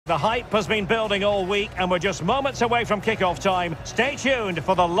The hype has been building all week and we're just moments away from kick-off time. Stay tuned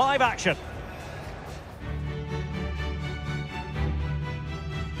for the live action.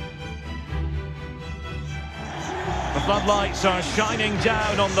 The floodlights are shining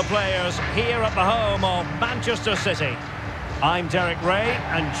down on the players here at the home of Manchester City. I'm Derek Ray,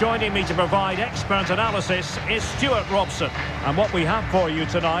 and joining me to provide expert analysis is Stuart Robson. And what we have for you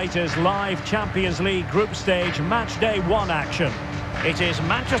tonight is live Champions League group stage match day 1 action. It is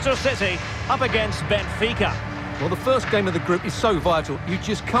Manchester City up against Benfica. Well, the first game of the group is so vital. You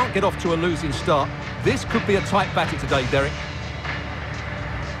just can't get off to a losing start. This could be a tight battle today, Derek.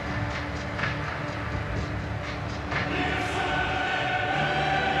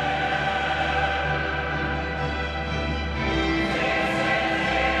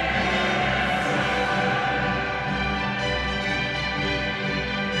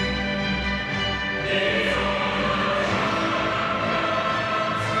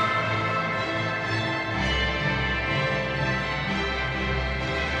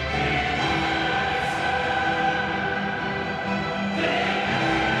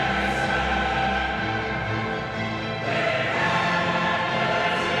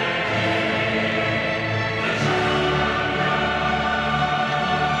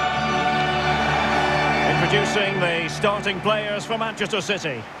 Introducing the starting players for Manchester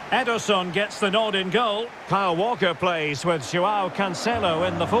City. Ederson gets the nod in goal. Kyle Walker plays with Joao Cancelo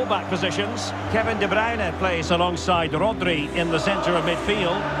in the fullback positions. Kevin De Bruyne plays alongside Rodri in the centre of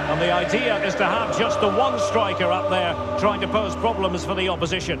midfield. And the idea is to have just the one striker up there trying to pose problems for the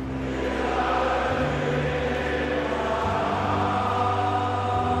opposition.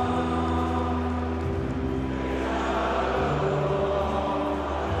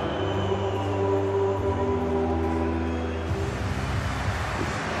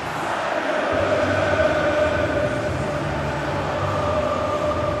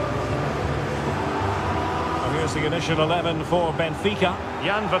 The initial 11 for Benfica.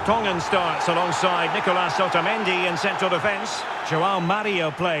 Jan Vertonghen starts alongside Nicolas Otamendi in central defence. Joao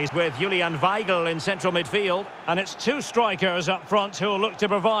Mario plays with Julian Weigl in central midfield. And it's two strikers up front who will look to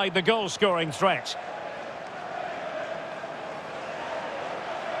provide the goal-scoring threat.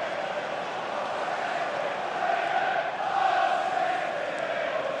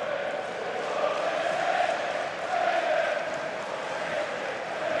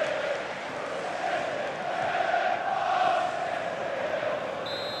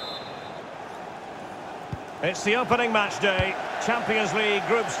 It's the opening match day, Champions League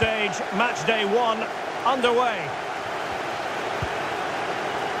group stage, match day 1, underway.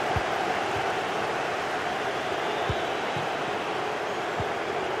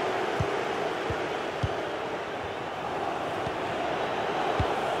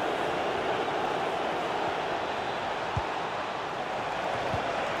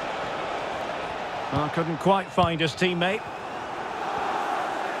 Couldn't quite find his teammate.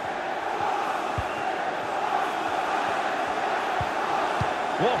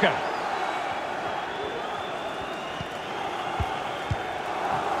 Walker.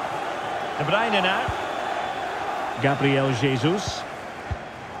 De Bruyne now. Gabriel Jesus.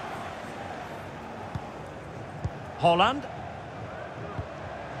 Holland.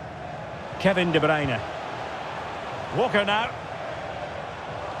 Kevin De Bruyne. Walker now.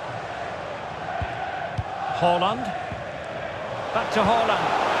 Holland. Back to Holland.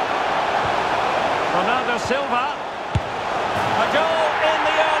 Ronaldo Silva. A goal in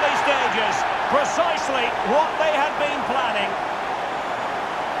the early stages. Precisely what they had been planning.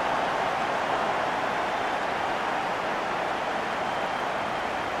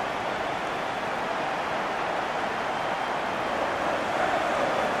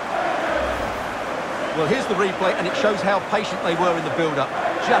 Well, here's the replay, and it shows how patient they were in the build-up.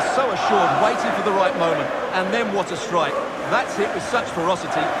 Just so assured, waiting for the right moment. And then what a strike. That's hit with such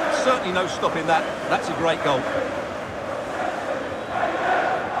ferocity. Certainly no stopping that. That's a great goal.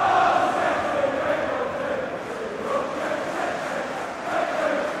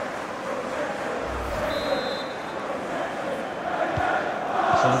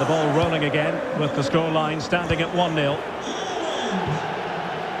 So the ball rolling again with the scoreline standing at 1-0.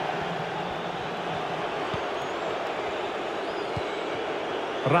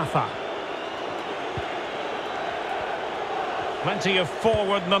 Rafa. Plenty of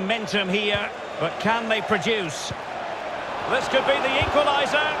forward momentum here, but can they produce? This could be the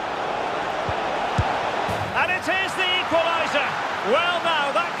equaliser. And it is the equaliser. Well,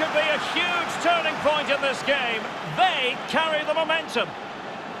 now, that could be a huge turning point in this game. They carry the momentum.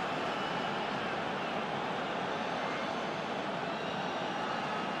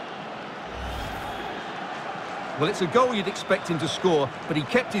 Well, it's a goal you'd expect him to score, but he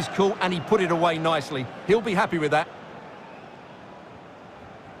kept his cool and he put it away nicely. He'll be happy with that.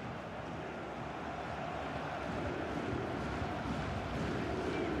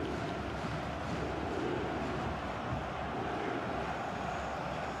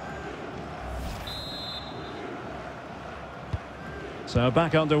 So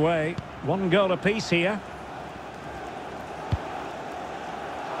back underway. One goal apiece here.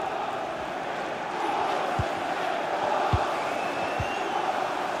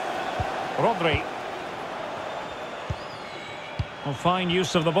 Rodri. Well, fine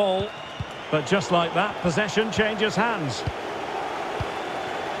use of the ball. But just like that, possession changes hands.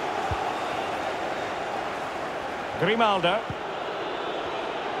 Grimaldo.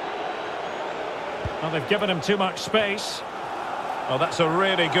 Well, they've given him too much space. Oh, that's a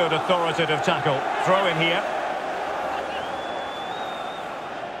really good authoritative tackle. Throw in here.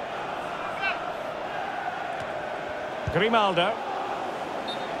 Grimaldo.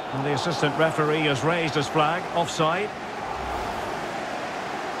 And the assistant referee has raised his flag. Offside.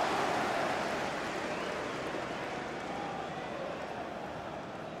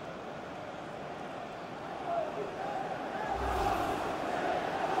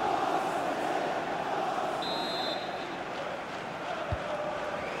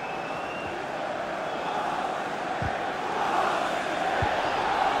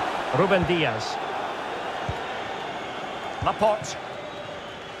 Ruben Diaz. Laporte.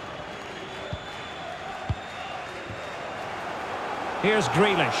 Here's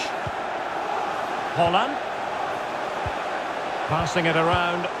Grealish. Holland. Passing it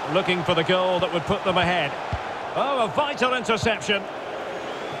around, looking for the goal that would put them ahead. Oh, a vital interception.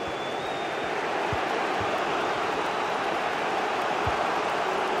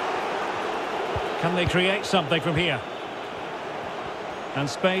 Can they create something from here? And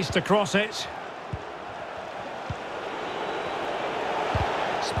space to cross it.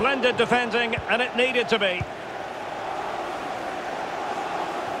 Splendid defending, and it needed to be.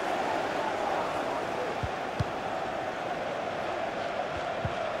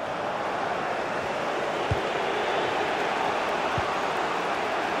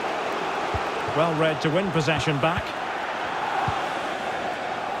 Well read to win possession back.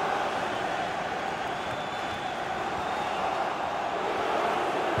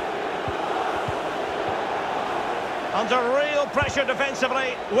 Under real pressure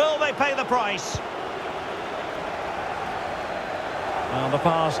defensively. Will they pay the price? Well, the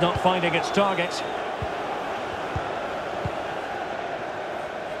pass not finding its target.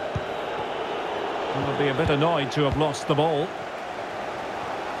 They'll be a bit annoyed to have lost the ball.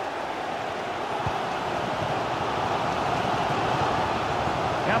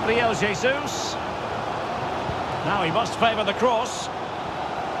 Gabriel Jesus. Now he must favour the cross.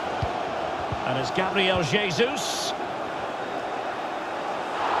 And it's Gabriel Jesus.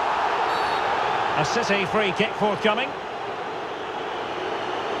 A City free kick forthcoming.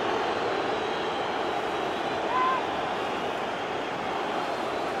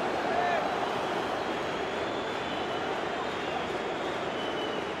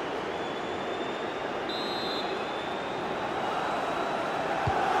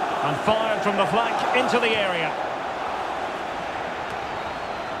 And fired from the flank into the area.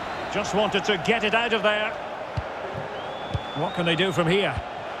 Just wanted to get it out of there. What can they do from here?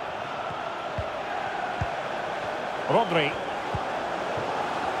 Rodri.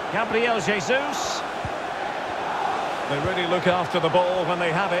 Gabriel Jesus. They really look after the ball when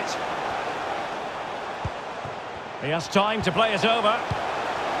they have it. He has time to play it over.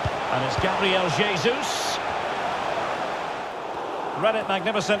 And it's Gabriel Jesus. Read it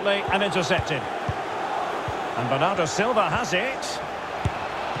magnificently and intercepted. And Bernardo Silva has it.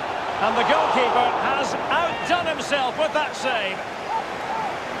 And the goalkeeper has outdone himself with that save.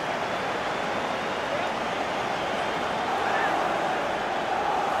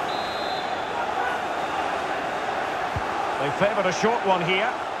 They favoured a short one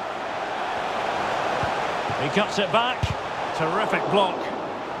here. He cuts it back. Terrific block.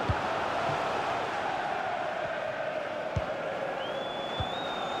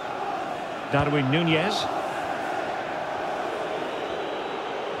 Darwin Núñez.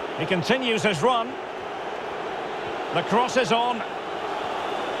 He continues his run. The cross is on.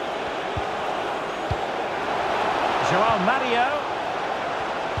 Joao Mario.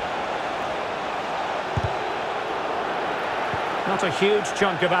 Not a huge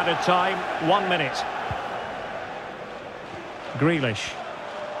chunk of added time. 1 minute. Grealish.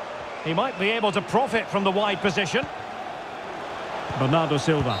 He might be able to profit from the wide position. Bernardo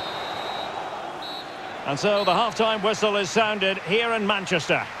Silva. And so the half-time whistle is sounded here in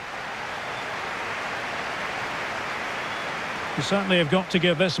Manchester. You certainly have got to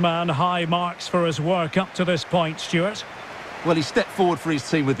give this man high marks for his work up to this point, Stuart. Well, he stepped forward for his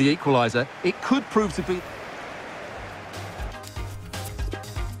team with the equaliser. It could prove to be...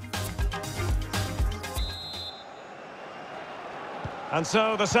 And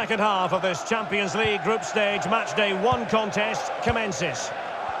so the second half of this Champions League group stage matchday 1 contest commences.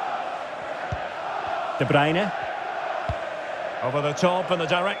 De Bruyne. Over the top in the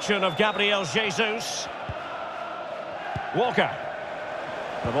direction of Gabriel Jesus. Walker.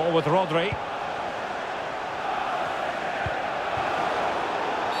 The ball with Rodri.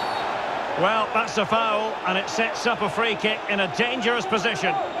 Well, that's a foul, and it sets up a free kick in a dangerous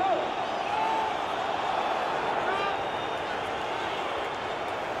position.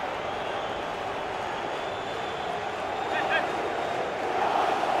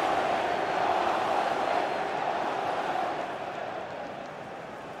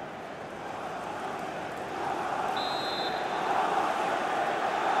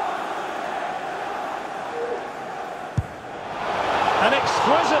 An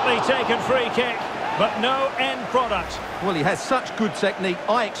exquisitely taken free kick, but no end product. Well, he has such good technique.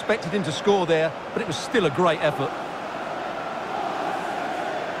 I expected him to score there, but it was still a great effort.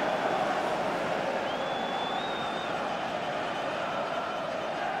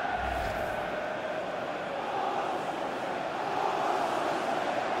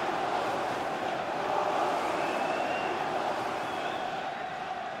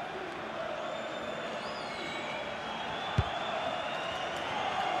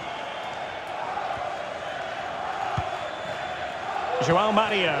 João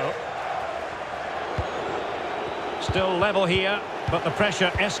Mario. Still level here, but the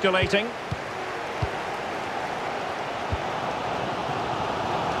pressure escalating.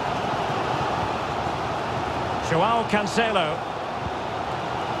 João Cancelo.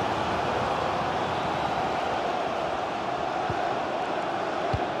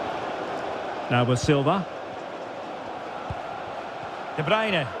 Now with Silva. De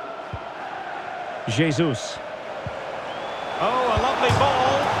Bruyne. Jesus. Oh, a lovely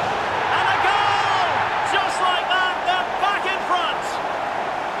ball. And a goal! Just like that, they're back in front.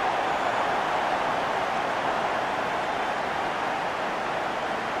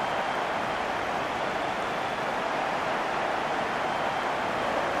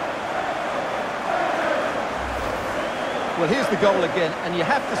 Well, here's the goal again, and you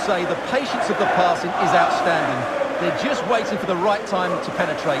have to say the patience of the passing is outstanding. They're just waiting for the right time to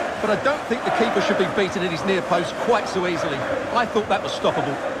penetrate, but I don't think the keeper should be beaten at his near post quite so easily. I thought that was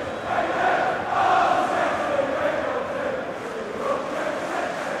stoppable.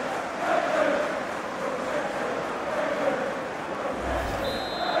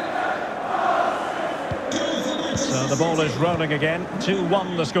 So the ball is rolling again.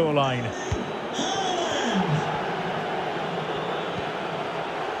 2-1 the scoreline.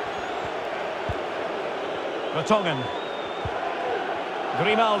 Vertonghen.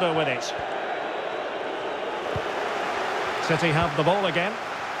 Grimaldo with it. City have the ball again.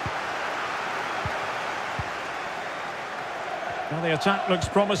 Now the attack looks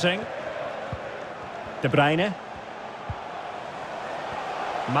promising. De Bruyne.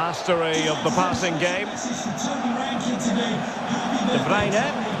 Mastery of the passing game. De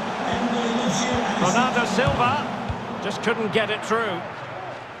Bruyne. Bernardo Silva. Just couldn't get it through.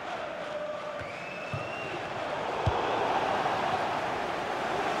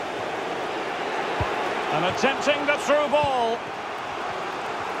 And attempting the through ball.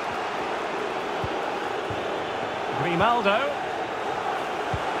 Grimaldo.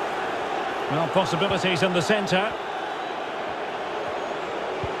 Well, possibilities in the centre.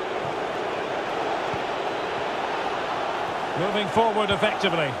 Moving forward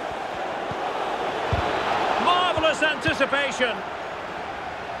effectively. Marvellous anticipation.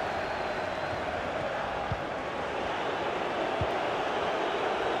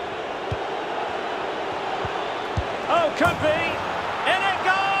 Oh, could be. In it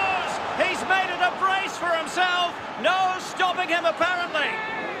goes! He's made it a brace for himself. No stopping him, apparently.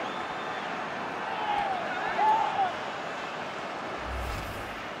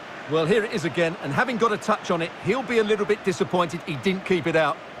 Well, here it is again, and having got a touch on it, he'll be a little bit disappointed he didn't keep it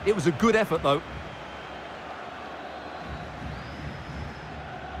out. It was a good effort, though.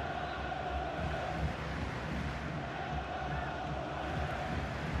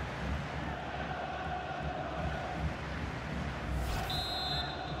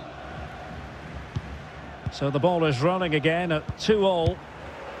 So the ball is rolling again at 2-2.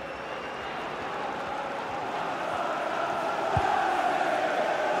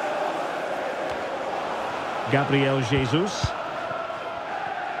 Gabriel Jesus.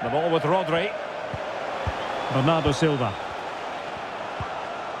 The ball with Rodri. Bernardo Silva.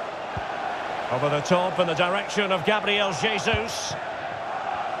 Over the top in the direction of Gabriel Jesus.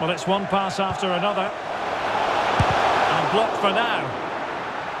 Well, it's one pass after another. And blocked for now.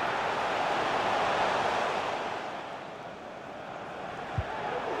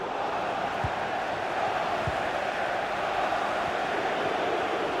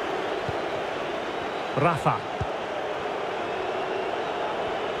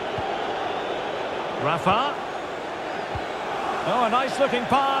 Rafa. Oh, a nice looking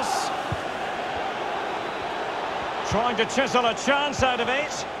pass. Trying to chisel a chance out of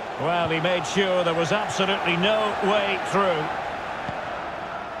it. Well, he made sure there was absolutely no way through.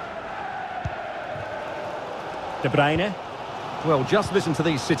 De Bruyne. Well, just listen to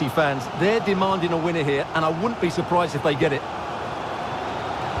these City fans. They're demanding a winner here, and I wouldn't be surprised if they get it.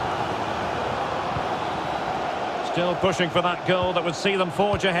 Still pushing for that goal that would see them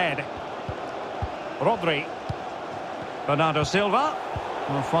forge ahead. Rodri. Bernardo Silva.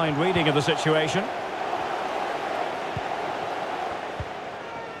 A fine reading of the situation.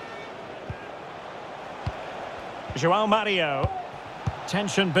 João Mario.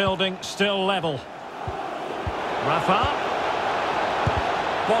 Tension building, still level. Rafa.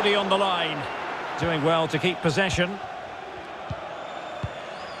 Body on the line. Doing well to keep possession.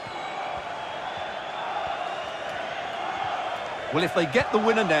 Well, if they get the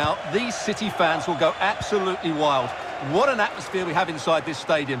winner now, these City fans will go absolutely wild. What an atmosphere we have inside this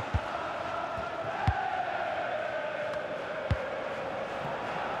stadium.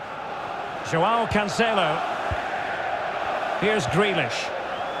 João Cancelo. Here's Grealish.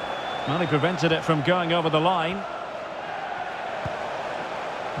 Well, he prevented it from going over the line.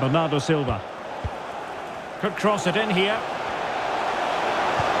 Bernardo Silva. Could cross it in here.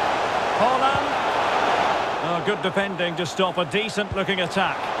 Haaland. Oh, good defending to stop a decent-looking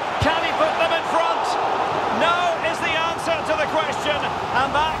attack. Can he put them in front? No is the answer to the question,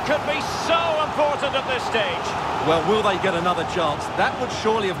 and that could be so important at this stage. Well, will they get another chance? That would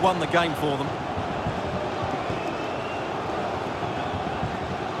surely have won the game for them.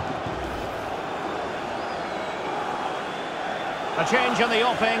 A change in the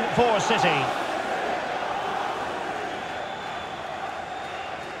offing for City.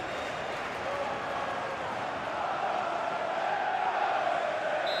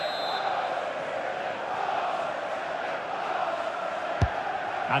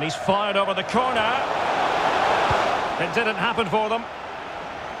 And he's fired over the corner. It didn't happen for them.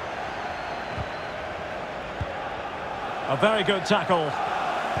 A very good tackle.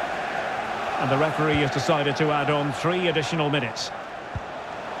 And the referee has decided to add on 3 additional minutes.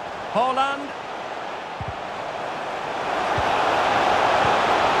 Haaland.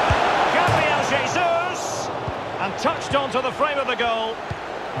 Gabriel Jesus. And touched onto the frame of the goal.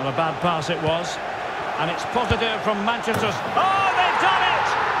 Well, a bad pass it was. And it's positive from Manchester's... Oh, they've done it!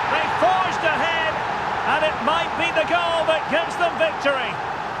 They forged ahead. And it might be the goal that gives them victory.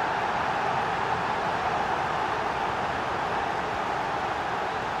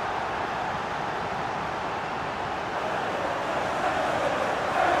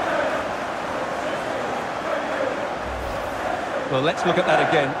 Well, let's look at that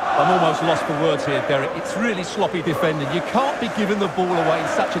again. I'm almost lost for words here, Derek. It's really sloppy defending. You can't be giving the ball away in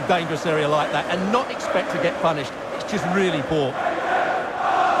such a dangerous area like that and not expect to get punished. It's just really poor.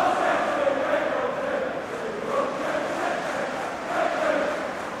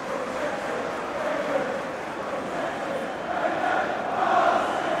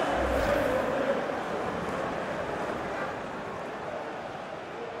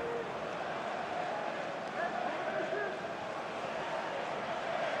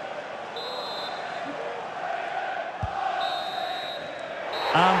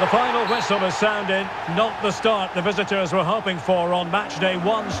 And the final whistle is sounded. Not the start the visitors were hoping for on match day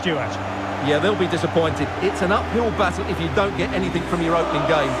 1, Stuart. Yeah, they'll be disappointed. It's an uphill battle if you don't get anything from your opening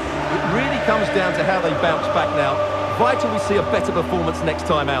game. It really comes down to how they bounce back now. Vital we see a better performance next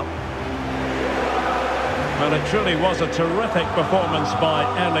time out. Well, it truly was a terrific performance by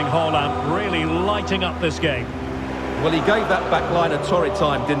Erling Haaland, really lighting up this game. Well, he gave that back line a torrid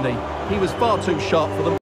time, didn't he? He was far too sharp for them.